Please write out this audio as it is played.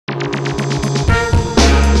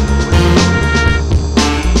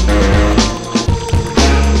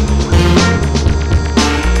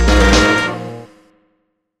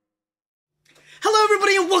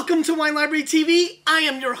Welcome to Wine Library TV. I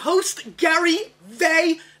am your host, Gary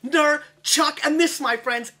Vaynerchuk, and this, my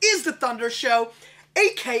friends, is the Thunder Show,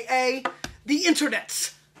 aka the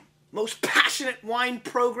Internet's most passionate wine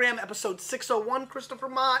program, episode 601, Christopher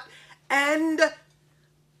Mott. And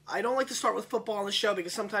I don't like to start with football on the show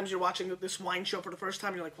because sometimes you're watching this wine show for the first time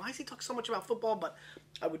and you're like, why does he talk so much about football? But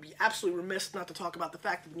I would be absolutely remiss not to talk about the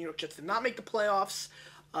fact that the New York Jets did not make the playoffs.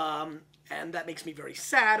 And that makes me very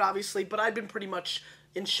sad, obviously. But I've been pretty much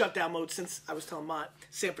in shutdown mode since I was telling Mott,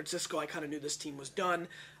 San Francisco, I kind of knew this team was done.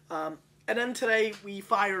 And then today we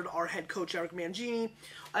fired our head coach, Eric Mangini.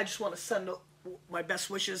 I just want to send my best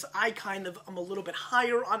wishes. I kind of am a little bit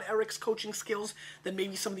higher on Eric's coaching skills than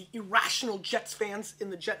maybe some of the irrational Jets fans in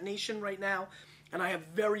the Jet Nation right now. And I have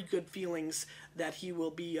very good feelings that he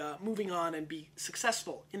will be moving on and be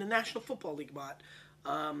successful in the National Football League, Mott.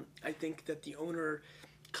 I think that the owner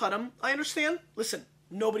cut him. I understand. Listen,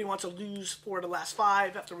 nobody wants to lose 4 of the last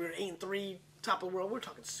 5 after we were 8-3, top of the world. We're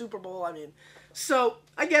talking Super Bowl. I mean, so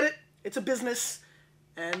I get it. It's a business.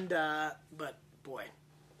 And, but boy,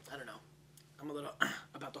 I don't know. I'm a little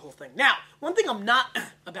about the whole thing. Now, one thing I'm not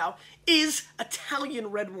about is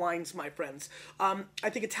Italian red wines, my friends. I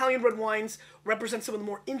think Italian red wines represent some of the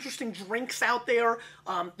more interesting drinks out there.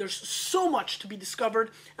 There's so much to be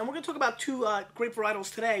discovered. And we're going to talk about 2 grape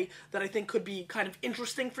varietals today that I think could be kind of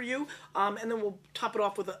interesting for you. And then we'll top it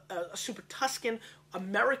off with a super Tuscan,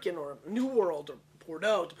 American, or New World, or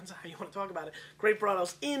Bordeaux, depends on how you want to talk about it, grape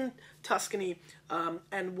varietals in Tuscany,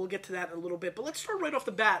 and we'll get to that in a little bit. But let's start right off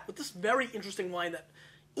the bat with this very interesting wine that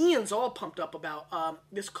Ian's all pumped up about,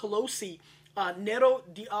 this Colossi Nero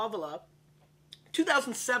di Avola,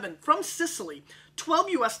 2007, from Sicily,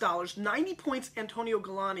 $12 US, 90 points. Antonio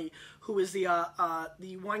Galani, who is the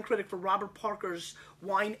wine critic for Robert Parker's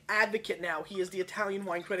Wine Advocate now. He is the Italian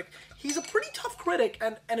wine critic. He's a pretty tough critic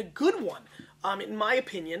and a good one, in my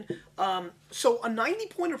opinion. So a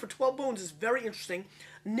 90-pointer for 12 bones is very interesting.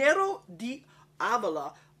 Nero di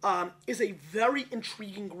Avola is a very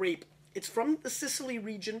intriguing grape. It's from the Sicily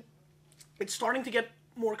region. It's starting to get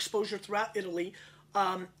more exposure throughout Italy.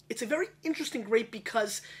 It's a very interesting grape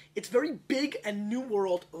because it's very big and New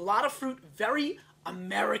World, a lot of fruit, very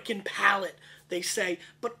American palate, they say,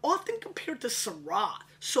 but often compared to Syrah.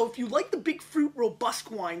 So if you like the big fruit,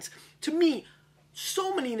 robust wines, to me,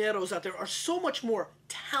 so many Neros out there are so much more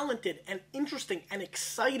talented and interesting and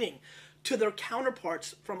exciting to their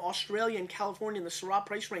counterparts from Australia and California in the Syrah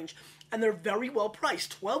price range, and they're very well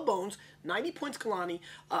priced. 12 bones, 90 points Galani.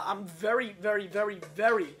 I'm very, very, very,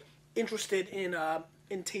 very interested in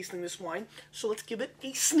tasting this wine. So let's give it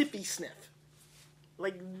a sniffy sniff.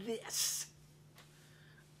 Like this.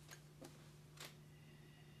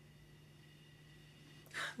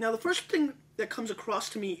 Now the first thing that comes across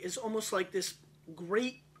to me is almost like this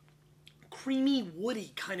great creamy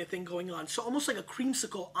woody kind of thing going on. So almost like a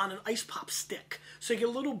creamsicle on an ice pop stick. So you get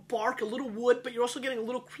a little bark, a little wood, but you're also getting a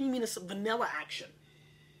little creaminess of vanilla action.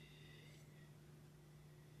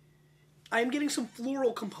 I am getting some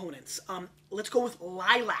floral components. Let's go with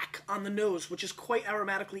lilac on the nose, which is quite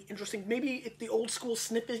aromatically interesting. Maybe if the old school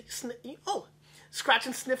scratch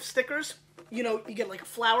and sniff stickers, you know, you get like a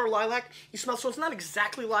flower lilac. You smell, so it's not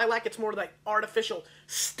exactly lilac. It's more like artificial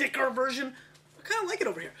sticker version. I kind of like it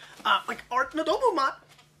over here. Like art. No, don't move, Mott.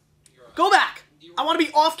 Go back. I want to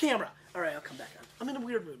be off camera. All right, I'll come back on. I'm in a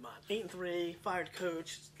weird mood, Mott. 8-3, fired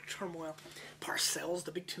coach, turmoil. Parcells,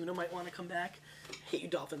 the big tuna, might want to come back. Hate you,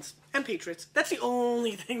 Dolphins and Patriots. That's the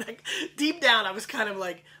only thing that, deep down, I was kind of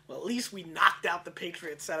like, well, at least we knocked out the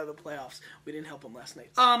Patriots out of the playoffs. We didn't help them last night.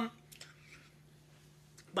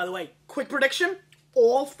 By the way, quick prediction: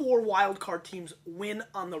 all 4 wildcard teams win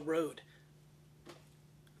on the road.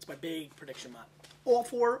 That's my big prediction, Mott. All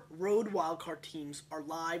 4 road wildcard teams are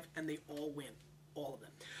live, and they all win. All of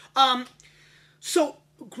them. So,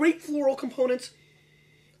 great floral components.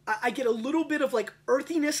 I get a little bit of, like,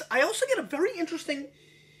 earthiness. I also get a very interesting,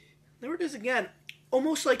 there it is again,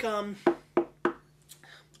 almost like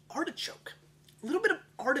artichoke. A little bit of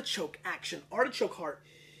artichoke action, artichoke heart,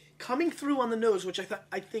 coming through on the nose, which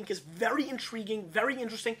I think is very intriguing, very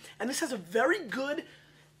interesting. And this has a very good,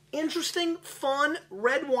 interesting, fun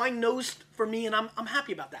red wine nose for me, and I'm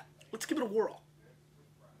happy about that. Let's give it a whirl.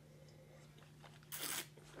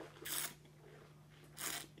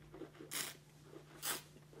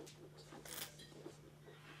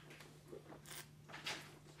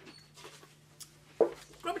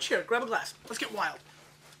 Grab a chair, grab a glass. Let's get wild.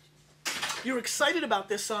 You're excited about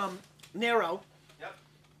this Nero. Yep.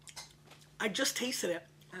 I just tasted it.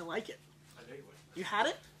 I like it. I knew you would. You had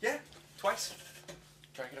it? Yeah, twice.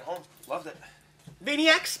 Drank it at home. Loved it.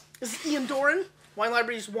 Vaynerchuk, this is Ian Doran. Wine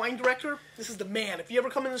Library's wine director. This is the man. If you ever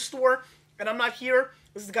come in the store and I'm not here,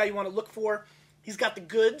 this is the guy you want to look for. He's got the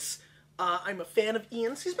goods. I'm a fan of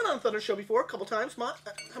Ian's. He's been on the Thunder Show before a couple times.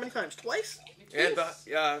 How many times? Twice? And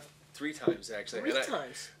 3 times actually. Three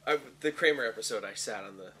times. The Kramer episode, I sat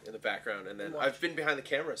in the background, and then I've been behind the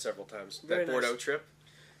camera several times. That Bordeaux trip.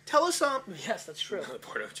 Tell us, yes, that's true. The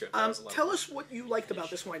Bordeaux trip. Tell us what you liked about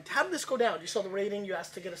this wine. How did this go down? You saw the rating, you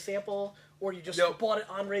asked to get a sample, or you just bought it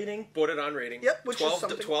on rating? Bought it on rating. Yep, which is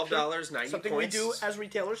 $12, 90 something points. We do as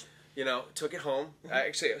retailers. You know, took it home.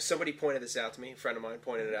 Actually, somebody pointed this out to me. A friend of mine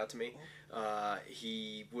pointed it out to me.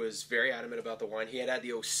 He was very adamant about the wine. He had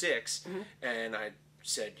the 06, and I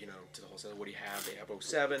said, you know, to the wholesaler, what do you have? They have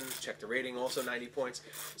 07, checked the rating, also 90 points.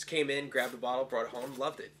 Just came in, grabbed the bottle, brought it home,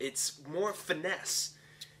 loved it. It's more finesse.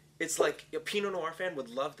 It's like a Pinot Noir fan would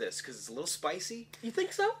love this because it's a little spicy. You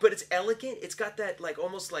think so? But it's elegant. It's got that, like,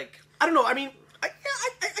 almost like... I don't know. I mean, I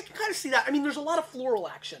can kind of see that. I mean, there's a lot of floral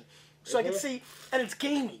action. So I can see... And it's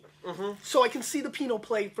gamey. So I can see the Pinot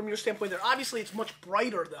play from your standpoint there. Obviously, it's much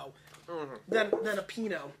brighter, though, than a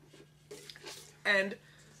Pinot. And,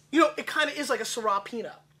 you know, it kind of is like a Syrah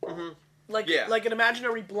Pinot. Like an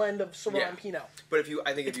imaginary blend of Syrah and Pinot. But if you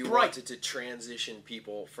wanted to transition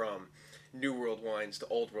people from New World wines to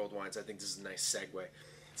Old World wines, I think this is a nice segue.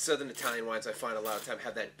 Southern Italian wines, I find a lot of time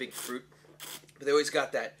have that big fruit, but they always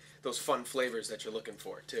got those fun flavors that you're looking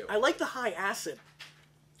for too. I like the high acid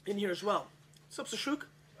in here as well. What's up, Sashuk?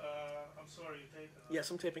 I'm sorry, you taping? Yes,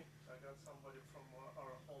 I'm taping. I got somebody from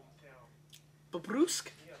our hometown.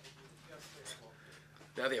 Babrusk? Yeah,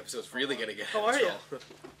 Now the episode's really gonna get. How are you?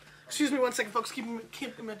 Excuse me one second, folks.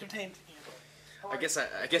 Keep them entertained. I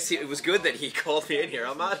guess it was good that he called me in here.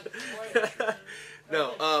 I'm not.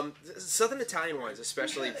 No, Southern Italian wines,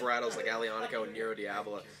 especially varietals like Aglianico and Nero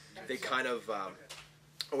Diavola, they kind of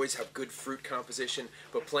always have good fruit composition,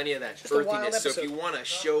 but plenty of that earthiness. So if you want to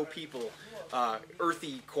show people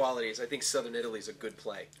earthy qualities, I think Southern Italy is a good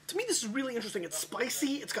play. To me, this is really interesting. It's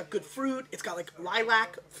spicy. It's got good fruit. It's got like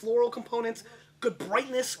lilac, floral components, good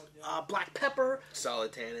brightness, black pepper.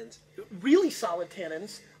 Solid tannins. Really solid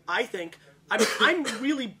tannins, I think. I'm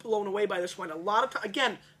really blown away by this wine. A lot of time,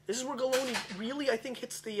 again, this is where Galoni really, I think,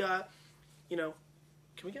 hits the, you know,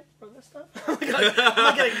 can we get more of this stuff? I'm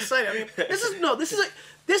not getting excited. I mean,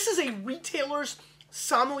 this is a retailer's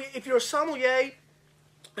sommelier. If you're a sommelier,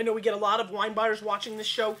 I know we get a lot of wine buyers watching this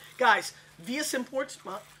show. Guys, VS Imports,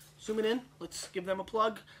 zooming in, let's give them a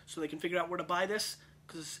plug so they can figure out where to buy this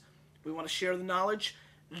because we want to share the knowledge.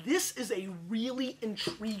 This is a really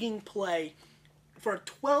intriguing play. For a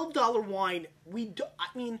 $12 wine, I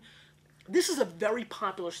mean, this is a very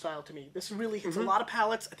popular style to me. This really hits a lot of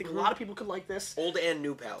palates. I think a lot of people could like this. Old and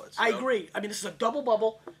new palates. I agree. I mean, this is a double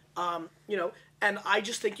bubble, you know, and I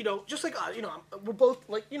just think, you know, just like, you know, we're both,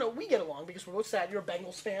 like, you know, we get along because we're both sad. You're a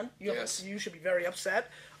Bengals fan. Yes. You should be very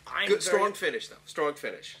upset. Good, strong finish, though. Strong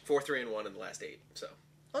finish. 4-3-1 in the last 8, so.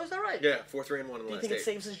 Oh, is that right? Yeah, 4-3-1 in the last 8. Do you think it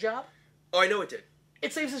saves his job? Oh, I know it did.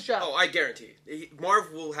 It saves his job. Oh, I guarantee it.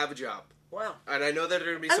 Marv will have a job. Wow. And I know that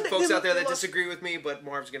there are going to be some folks out there that disagree with me, but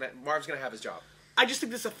Marv's gonna have his job. I just think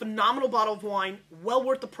this is a phenomenal bottle of wine, well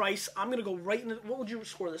worth the price. I'm going to go right in what would you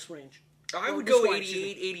score this range? I would go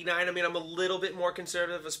 88, 89. I mean, I'm a little bit more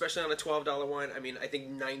conservative, especially on a $12 wine. I mean, I think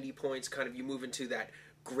 90 points kind of you move into that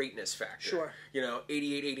greatness factor. Sure. You know,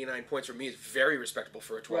 88, 89 points for me is very respectable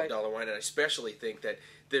for a $12 wine, and I especially think that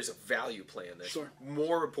there's a value play in this. Sure.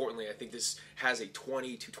 More importantly, I think this has a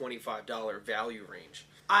 $20 to $25 value range.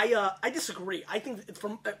 I disagree. I think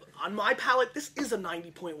on my palate, this is a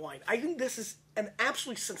 90-point wine. I think this is an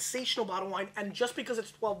absolutely sensational bottle of wine, and just because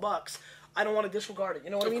it's $12, I don't want to disregard it. You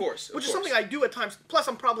know what I mean? Of course. Which is something I do at times. Plus,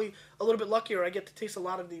 I'm probably a little bit luckier. I get to taste a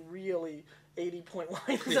lot of the really 80-point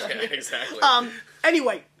wines. Yeah, exactly.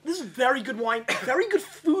 Anyway, this is very good wine. Very good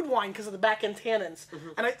food wine because of the back-end tannins.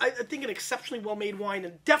 And I think an exceptionally well-made wine,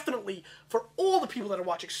 and definitely for all the people that are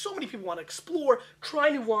watching, so many people want to explore, try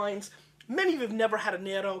new wines. Many of you have never had a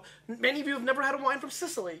Nero. Many of you have never had a wine from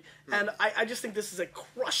Sicily. And I just think this is a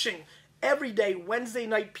crushing, everyday Wednesday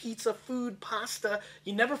night pizza, food, pasta.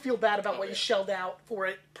 You never feel bad about what you shelled out for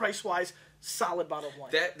it, price-wise. Solid bottle of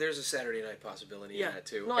wine. There's a Saturday night possibility in that,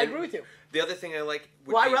 too. No, I agree with you. The other thing I like...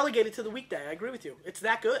 I relegate it to the weekday. I agree with you. It's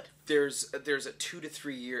that good. There's a 2 to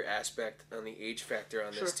 3 year aspect on the age factor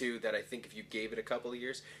on this, too, that I think if you gave it a couple of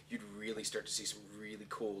years, you'd really start to see some really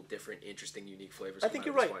cool, different, interesting, unique flavors. I think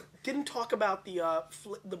you're right. Didn't talk about the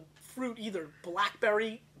fruit either.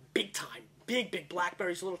 Blackberry, big time. Big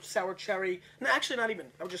blackberries, a little sour cherry. No, actually not even.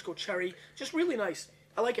 I would just go cherry. Just really nice.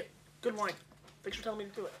 I like it. Good wine. Thanks for telling me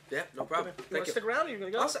to do it. Yeah, no problem. You want to stick around or are you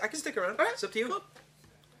going to go? I can stick around. All right. It's up to you. Cool.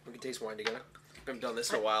 We can taste wine together. haven't done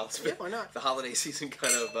this in a while. It's Yeah, why not? The holiday season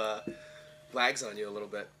kind of lags on you a little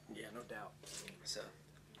bit. Yeah, no doubt. So,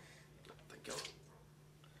 thank you.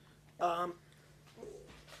 All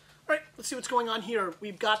right, let's see what's going on here.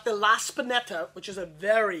 We've got the La Spinetta, which is a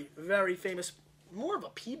very, very famous, more of a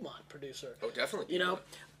Piedmont producer. Oh, definitely. You know,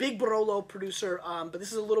 big Barolo producer. But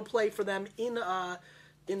this is a little play for them in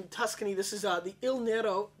Tuscany. This is the Il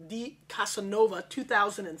Nero di Casanova,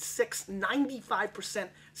 2006, 95%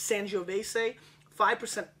 Sangiovese,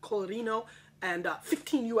 5% Colorino, and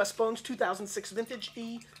 15 U.S. bones, 2006 vintage.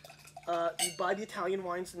 You buy the Italian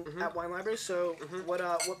wines at Wine Library. So what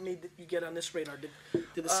made you get on this radar?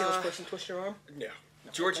 Did the salesperson twist your arm? No.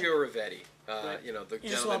 Giorgio Rivetti, you know, the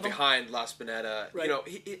gentleman behind La Spinetta. Right. You know,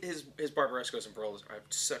 his Barbarescos and Barolos have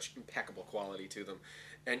such impeccable quality to them.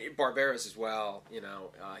 And Barberas as well, you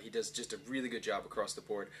know, he does just a really good job across the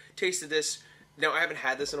board. Tasted this. Now, I haven't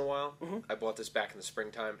had this in a while. I bought this back in the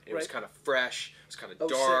springtime. It was kind of fresh. It was kind of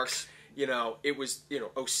dark. 06. You know, it was, you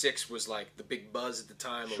know, 06 was like the big buzz at the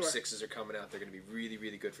time. Sure. 06s are coming out. They're going to be really,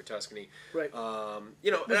 really good for Tuscany. Right.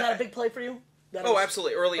 You know, Was that a big play for you?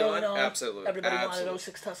 Absolutely. Early on, absolutely. Everybody absolutely. wanted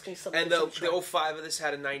 06 Tuscany. And the 05 of this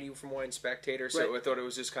had a 90 from Wine Spectator, so I thought it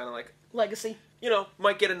was just kind of like... Legacy. You know,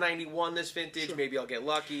 might get a 91 this vintage, Sure. maybe I'll get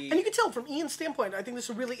lucky. And you can tell from Ian's standpoint, I think this is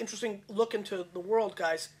a really interesting look into the world,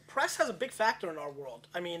 guys. Press has a big factor in our world.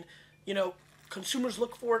 I mean, you know, consumers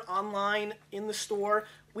look for it online, in the store.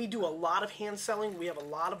 We do a lot of hand selling. We have a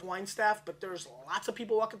lot of wine staff, but there's lots of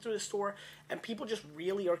people walking through the store, and people just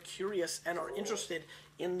really are curious and are interested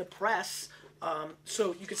in the press.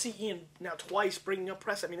 So you can see Ian now twice bringing up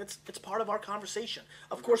press. I mean, it's part of our conversation.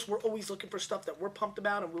 Of course, we're always looking for stuff that we're pumped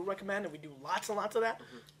about and we'll recommend, and we do lots and lots of that.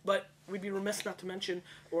 But we'd be remiss not to mention,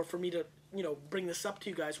 or for me to, you know, bring this up to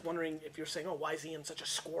you guys, wondering if you're saying, oh, why is Ian such a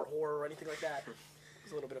score whore or anything like that.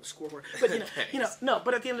 He's a little bit of a score whore. But, you know, no,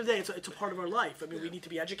 but at the end of the day, it's a part of our life. I mean, we need to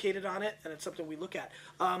be educated on it, and it's something we look at.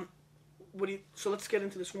 So let's get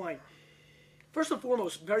into this wine. First and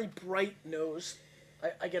foremost, very bright nose.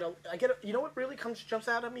 I get a. You know what really jumps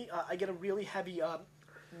out at me? I get a really heavy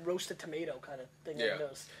roasted tomato kind of thing on the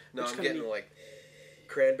nose. No, I'm getting like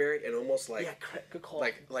cranberry and almost like good call.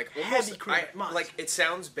 like heavy almost cranberry. like it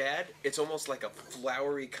sounds bad. It's almost like a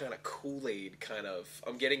flowery kind of Kool-Aid kind of.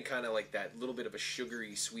 I'm getting kind of like that little bit of a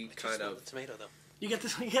sugary sweet kind of tomato though. You get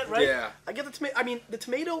this, right? Yeah. I get the tomato. I mean, the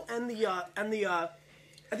tomato and the I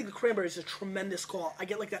think the cranberry is a tremendous call. I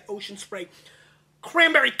get like that ocean spray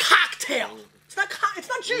cranberry cocktail. It's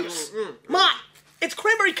not juice. It's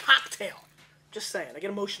cranberry cocktail. Just saying. I get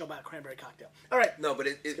emotional about a cranberry cocktail. All right. No, but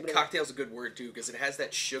cocktail's a good word too because it has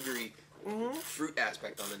that sugary fruit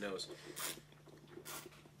aspect on the nose.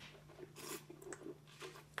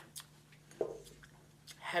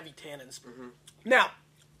 Heavy tannins. Now,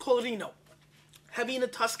 Colorino. Heavy in the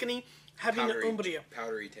Tuscany, heavy in the Umbria.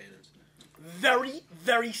 Powdery tannins. Very,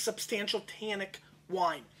 very substantial tannic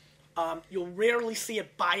wine. You'll rarely see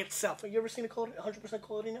it by itself. Have you ever seen a 100%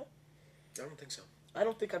 Colorino? I don't think so. I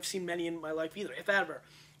don't think I've seen many in my life either, if ever.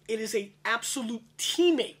 It is a absolute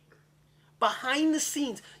teammate. Behind the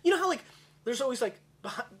scenes. You know how, like, there's always, like,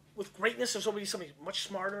 with greatness, there's always somebody much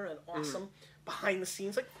smarter and awesome behind the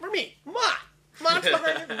scenes. Like, for me, Mott's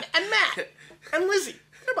behind it, and Matt, and Lizzie.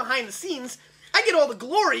 They're behind the scenes. I get all the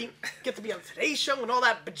glory, get to be on Today's Show and all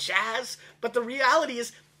that jazz, but the reality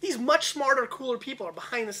is these much smarter, cooler people are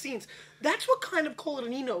behind the scenes. That's what kind of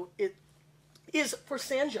Colorino it is for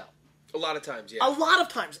Sanjo. A lot of times, yeah. A lot of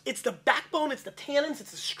times. It's the backbone, it's the tannins,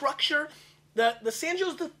 it's the structure. The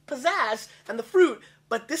Sanjo's the pizzazz and the fruit,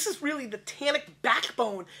 but this is really the tannic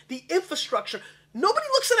backbone, the infrastructure. Nobody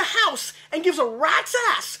looks at a house and gives a rat's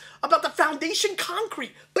ass about the foundation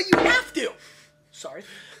concrete, but you have to. Sorry.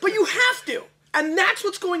 But you have to. And that's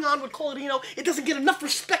what's going on with Colorino. It doesn't get enough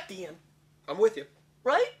respect, Ian. I'm with you.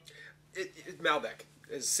 Right? Malbec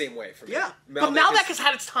is the same way for me. Yeah. But Malbec has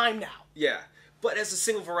had its time now. Yeah. But as a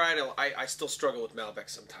single varietal, I still struggle with Malbec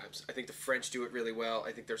sometimes. I think the French do it really well.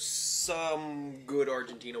 I think there's some good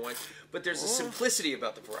Argentina wines. But there's a simplicity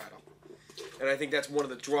about the varietal. And I think that's one of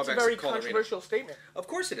the drawbacks of Colorino. It's a very controversial statement. Of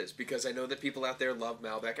course it is, because I know that people out there love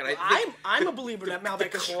Malbec. And I'm a believer that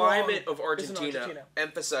Malbec is strong. The climate of Argentina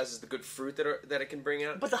emphasizes the good fruit that it can bring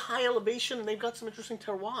out. But the high elevation, they've got some interesting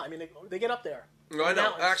terroir. I mean, they get up there. No, I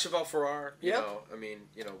know. Axeval Ferrar, you know, I mean,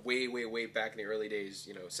 you know, way back in the early days,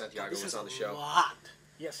 you know, Santiago was on the show. Lot.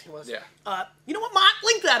 Yes, he was. Yeah. You know what, Mott?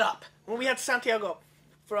 Link that up. When we had Santiago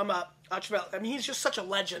from Axeval, I mean, he's just such a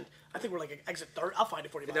legend. I think we're like exit third. I'll find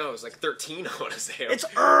it for you. No, it was like 13, I want to say. It's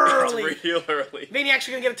early. It's real early. Maniac's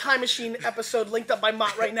going to get a Time Machine episode linked up by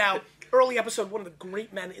Mott right now. Early episode, one of the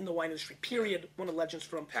great men in the wine industry, period. One of the legends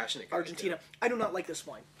from Passionate Argentina. I do not like this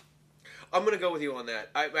wine. I'm gonna go with you on that.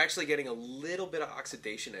 I'm actually getting a little bit of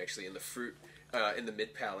oxidation actually in the fruit, in the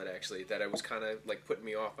mid palate actually, that I was kind of like putting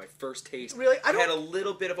me off. My first taste, Really? I had a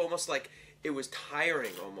little bit of almost like it was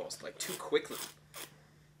tiring, almost like too quickly.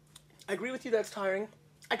 I agree with you. That's tiring.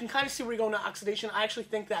 I can kind of see where you're going to oxidation. I actually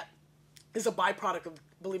think that is a byproduct of,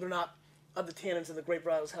 believe it or not, of the tannins and the grape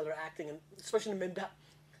varietals, how they're acting, and especially in the mid palate.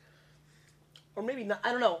 Or maybe not.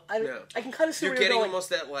 I don't know. I can kind of see You're where you're getting going. almost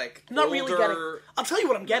that like Not older... really getting. I'll tell you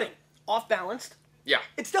what I'm getting. Off balanced. Yeah.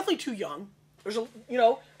 It's definitely too young. There's a,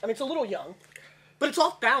 it's a little young, but it's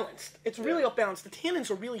off balanced. It's really off balanced. The tannins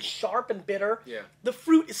are really sharp and bitter. Yeah. The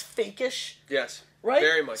fruit is fakeish. Yes. Right.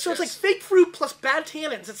 Very much. So it's like fake fruit plus bad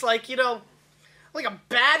tannins. It's like like a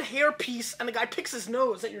bad hair piece, and the guy picks his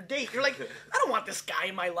nose at your date. You're like, I don't want this guy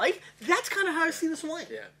in my life. That's kind of how I see this wine.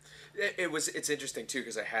 Yeah. It's interesting too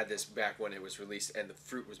because I had this back when it was released and the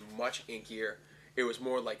fruit was much inkier. It was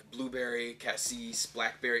more like blueberry, cassis,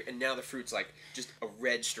 blackberry, and now the fruit's like just a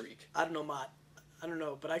red streak. I don't know, Mott. I don't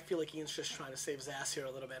know, but I feel like Ian's just trying to save his ass here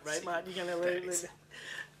a little bit, right, Mott? You gonna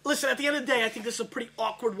listen? At the end of the day, I think this is a pretty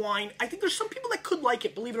awkward wine. I think there's some people that could like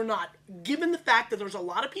it, believe it or not. Given the fact that there's a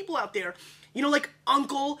lot of people out there, like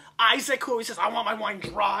Uncle Isaac, who always says, "I want my wine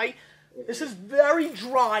dry." This is very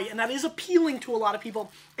dry, and that is appealing to a lot of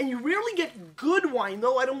people. And you rarely get good wine,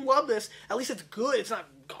 though I don't love this. At least it's good. It's not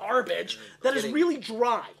garbage. That is really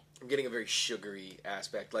dry. I'm getting a very sugary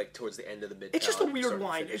aspect, like towards the end of the mid. It's just a weird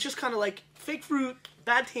wine. It's just kind of like fake fruit,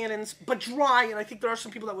 bad tannins, but dry. And I think there are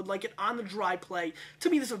some people that would like it on the dry play. To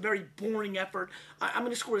me, this is a very boring effort. I'm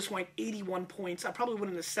going to score this wine 81 points. I probably would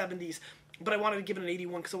in the 70s. But I wanted to give it an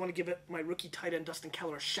 81 because I want to give it my rookie tight end, Dustin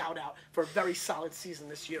Keller, a shout-out for a very solid season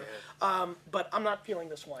this year. Yeah. But I'm not feeling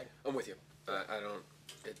this wine. I'm with you. I don't...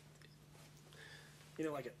 You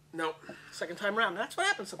don't like it? No. Second time around. That's what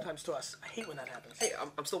happens sometimes to us. I hate when that happens. Hey,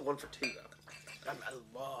 I'm still 1 for 2, though.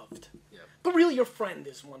 I loved. Yeah. But really, your friend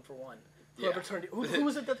is 1 for 1. Yeah. Who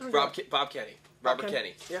was it that turned Bob Kenny. Robert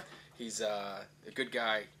Kenny. Yeah. He's a good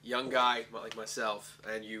guy, young guy, like myself,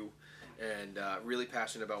 and you... And really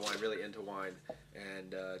passionate about wine, really into wine,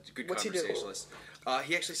 and good conversationalist.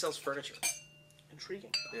 He actually sells furniture.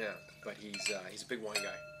 Intriguing. Yeah, but he's a big wine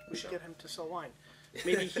guy. We should get him to sell wine.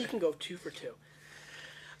 Maybe he can go 2 for 2.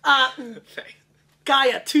 Okay.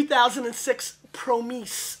 Gaia 2006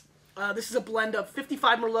 Promise. This is a blend of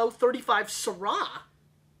 55 Merlot, 35 Syrah,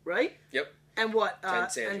 right? Yep. And what? 10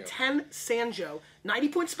 Sanjo. And 10 Sanjo.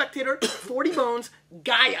 90-point spectator, 40 bones,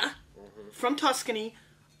 Gaia, from Tuscany.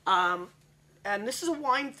 And this is a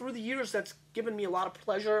wine through the years that's given me a lot of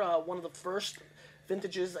pleasure. One of the first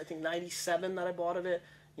vintages, I think 97 that I bought of it.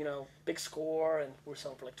 Big score, and we're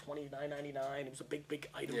selling for like $29.99. It was a big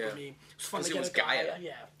item for me. It was fun to get a Gaia.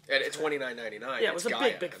 Yeah. And it's $29.99. Yeah, it was a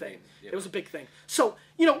Gaia. big thing. I mean, It was a big thing. So,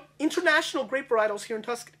 international grape varietals here in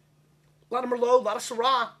Tuscany. A lot of Merlot, a lot of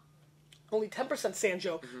Syrah. Only 10%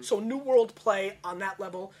 Sanjo. So New World play on that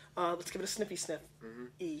level. Let's give it a sniffy sniff.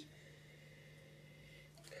 E.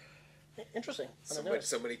 Interesting.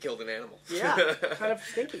 Somebody killed an animal. Yeah, kind of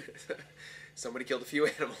stinky. Somebody killed a few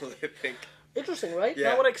animals, I think. Interesting, right? Yeah.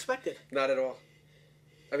 Not what I expected. Not at all.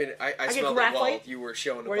 I mean, I smelled it while you were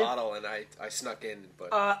showing the bottle, and I snuck in,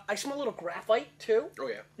 but... I smell a little graphite, too. Oh,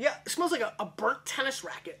 yeah. Yeah, it smells like a burnt tennis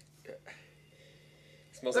racket. Yeah.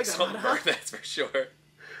 It smells like something burnt, that's for sure.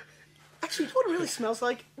 Actually, you know what it really smells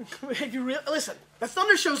like? If you listen, the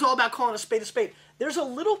Thunder Show's all about calling a spade a spade. There's a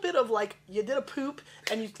little bit of like, you did a poop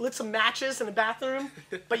and you lit some matches in the bathroom,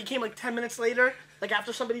 but you came like 10 minutes later, like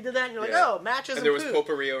after somebody did that, and you're like, oh, matches and there was poop.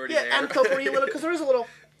 potpourri already there. Yeah, and potpourri a little, because there is a little,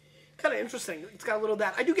 kind of interesting. It's got a little of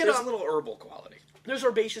that. I do get There's a little herbal quality. There's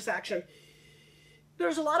herbaceous action.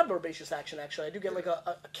 There's a lot of herbaceous action, actually. I do get like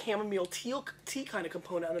a chamomile tea kind of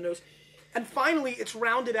component on the nose. And finally, it's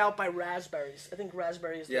rounded out by raspberries. I think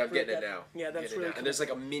raspberry is the I'm fruit getting it now. Yeah, that's really cool. And there's like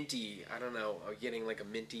a minty, I don't know, I'm getting like a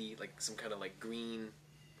minty, like some kind of like green.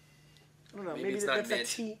 I don't know. Maybe Maybe it's that's not the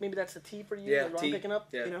tea. Maybe that's the tea for you. Yeah, that tea. I'm picking up.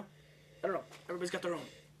 Yeah. I don't know. Everybody's got their own.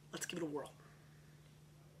 Let's give it a whirl.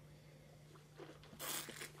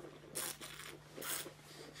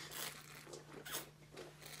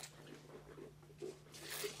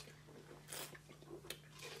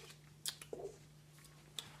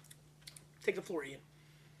 Take the floor, Ian.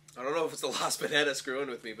 I don't know if it's the La Spinetta screwing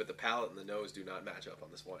with me, but the palate and the nose do not match up on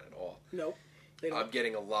this wine at all. No, they don't. I'm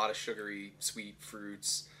getting a lot of sugary, sweet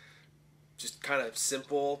fruits. Just kind of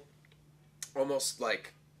simple, almost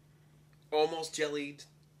jellied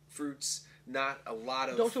fruits. Not a lot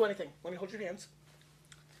of... Don't do anything. Let me hold your hands.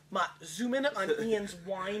 Mott, zoom in on Ian's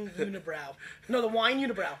wine unibrow. No, the wine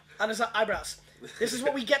unibrow on his eyebrows. This is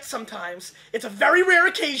what we get sometimes. It's a very rare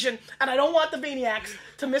occasion, and I don't want the Vaynerchuks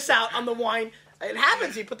to miss out on the wine It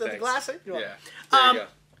happens. You put the Thanks. glass in. Yeah. There you go.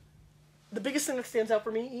 The biggest thing that stands out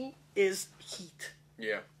for me, E, is heat.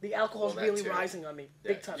 Yeah. The alcohol's Well, that really too. rising on me,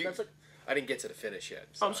 big time. You- That's like, I didn't get to the finish yet.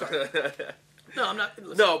 I'm sorry. no, I'm not.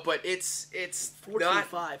 Listen, No, but it's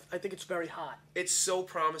 14.5. not. I think it's very hot. It's so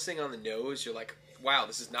promising on the nose. You're like, wow,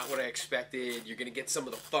 this is not what I expected. You're gonna get some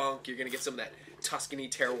of the funk. You're gonna get some of that Tuscany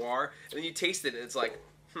terroir, and then you taste it, and it's like,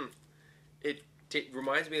 It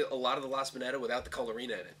reminds me a lot of the La Spinetta without the colorina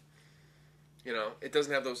in it. You know, it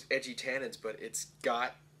doesn't have those edgy tannins, but it's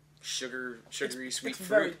got sugary sweet It's fruit.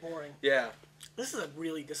 very boring. Yeah. This is a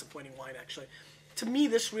really disappointing wine, actually. To me,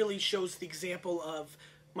 this really shows the example of.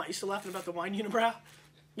 Mike, you still laughing about the wine unibrow?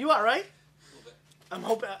 You are, right? I'm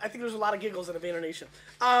hoping. I think there's a lot of giggles in the Vayner Nation.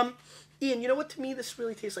 Ian, you know what? To me, this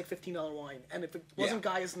really tastes like $15 wine. And if it wasn't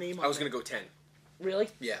Gaia's name on it. I was gonna go 10. Really?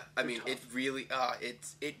 Yeah, I mean, tough.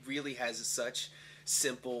 it really has such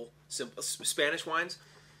simple Spanish wines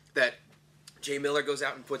that Jay Miller goes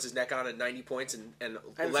out and puts his neck on at 90 points and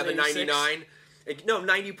it's $11.99. No,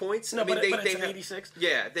 90 points. No, I mean, but it's an have, 86.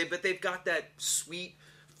 Yeah, but they've got that sweet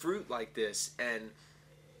fruit like this, and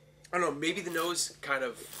I don't know. Maybe the nose kind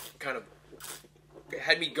of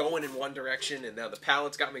had me going in one direction, and now the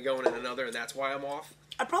palate's got me going in another, and that's why I'm off.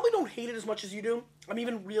 I probably don't hate it as much as you do. I'm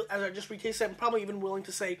even as I just retasted, I'm probably even willing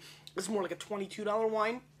to say this is more like a $22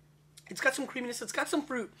 wine. It's got some creaminess. It's got some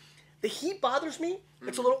fruit. The heat bothers me.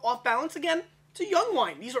 It's a little off balance again. It's a young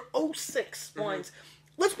wine. These are 06 wines.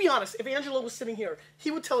 Let's be honest. If Angelo was sitting here,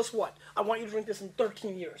 he would tell us what? I want you to drink this in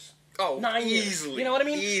 13 years. Oh, 9 years. easily. You know what I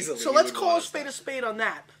mean? Easily. So let's call a spade on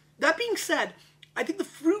that. That being said, I think the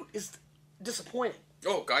fruit is disappointing.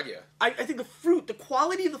 Oh, God, yeah. I think the fruit, the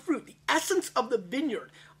quality of the fruit, the essence of the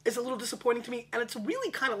vineyard is a little disappointing to me, and it's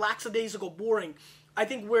really kind of lackadaisical, boring. I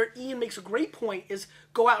think where Ian makes a great point is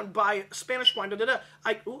go out and buy Spanish wine.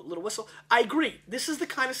 Ooh, little whistle. I agree. This is the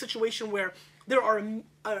kind of situation where there are an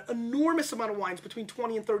enormous amount of wines between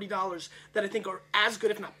 $20 and $30 that I think are as good,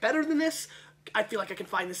 if not better than this. I feel like I can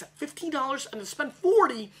find this at $15, and to spend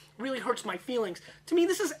 $40 really hurts my feelings. To me,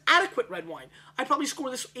 this is adequate red wine. I'd probably score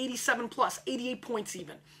this 87 plus, 88 points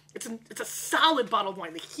even. It's a solid bottle of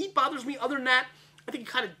wine. The heat bothers me. Other than that, I think it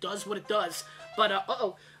kind of does what it does. But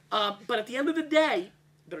but at the end of the day,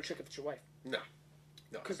 better check if it's your wife. No,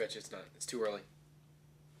 I bet you it's not. It's too early.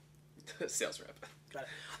 Sales rep. Got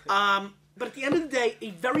it. But at the end of the day,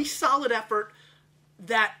 a very solid effort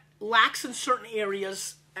that lacks in certain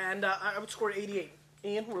areas, and I would score 88.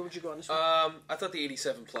 Ian, where would you go on this one? I thought the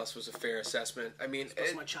 87 plus was a fair assessment. I mean,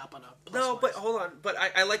 That's my chop on a plus. no, wise. but hold on. But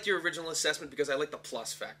I liked your original assessment because I like the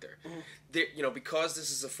plus factor. There, because this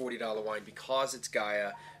is a $40 wine, because it's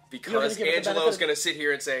Gaia, because give it the benefit Angelo's of- going to sit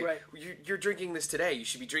here and say, Right. you're drinking this today. You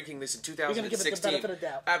should be drinking this in You're gonna give it the 2016. benefit of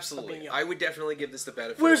doubt of Absolutely. being young. I would definitely give this the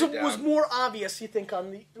benefit Whereas of the it doubt. was more obvious, you think,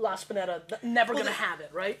 on the La Spinetta, never going to have it,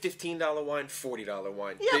 right? $15 wine, $40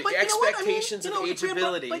 wine. Yeah, the but you know what? I mean, expectations you know, of if you have a-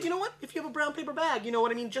 ageability. But you know what? If you have a brown paper bag, you know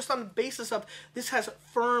what I mean? Just on the basis of this has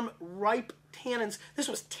firm, ripe tannins. This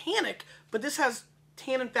was tannic, but this has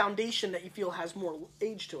tannin foundation that you feel has more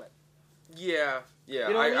age to it. Yeah, You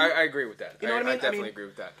know what I mean? I agree with that. You know what I mean? I definitely mean- agree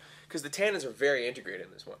with that. Because the tannins are very integrated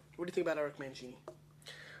in this one. What do you think about Eric Mangini?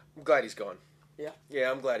 I'm glad he's gone. Yeah? Yeah,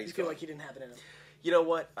 I'm glad he's You feel gone. like he didn't have it in him. You know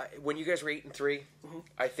what? When you guys were 8-3,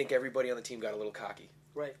 I think everybody on the team got a little cocky.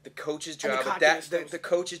 Right. The coach's And the job cockiness the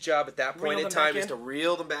coach's job at that point Reel in them time back is in. to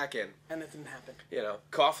reel them back in. And it didn't happen. You know,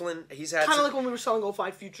 Coughlin, he's had Kind of some, like when we were selling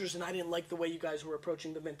 05 futures and I didn't like the way you guys were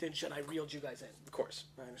approaching the vintage and I reeled you guys in. of course,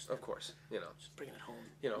 I understand. of course. You know, Just bringing it home.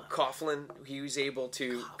 Coughlin, he was able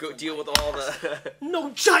to go deal with all the. No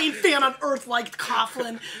giant fan on earth liked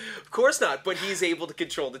Coughlin. Of course not, but he's able to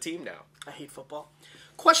control the team now. I hate football.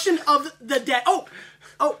 Question of the day.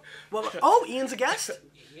 Ian's a guest?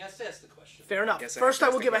 He has to ask the question. Fair enough. Guess I First, have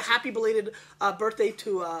I to will ask give the a question. happy belated birthday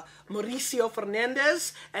to Mauricio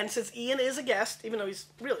Fernandez. And since Ian is a guest, even though he's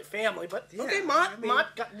really family, but okay, Mott, I mean,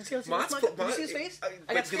 Mott, did you see his face? I got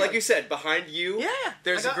But scared. like you said, behind you, Yeah,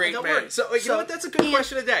 there's I got- a great I got man. worried. So you So, know what? That's a good Ian-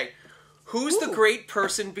 question today. Who's the Ooh. great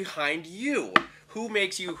person behind you? Who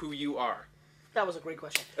makes you who you are? That was a great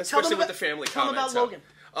question. Especially with the family Tell them comments. about Logan.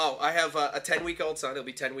 Oh, I have a 10-week-old son. He'll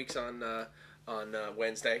be 10 weeks on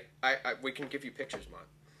Wednesday. We can give you pictures, Mom.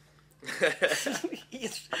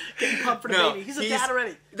 He's getting pumped for the No, baby. He's a dad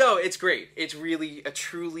already. No, it's great. It's really a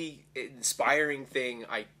truly inspiring thing.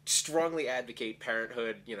 I strongly advocate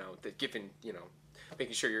parenthood. That given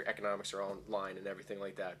making sure your economics are all in line and everything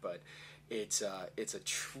like that. But it's a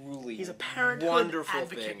truly He's a parenthood wonderful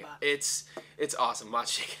advocate, thing. Mott. It's awesome. Mott's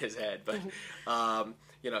shaking his head, but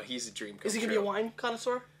he's a dream come Is he going to be true. a wine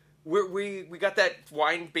connoisseur? we got that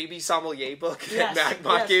wine baby sommelier book that Yes,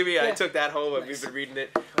 Mac gave me. I yeah. took that home and Nice. we've been reading it.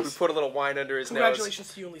 We put a little wine under his Congratulations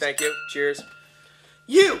nose. to you and Lisa. Thank you. Cheers.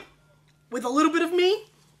 You, with a little bit of me,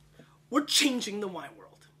 we're changing the wine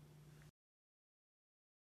world.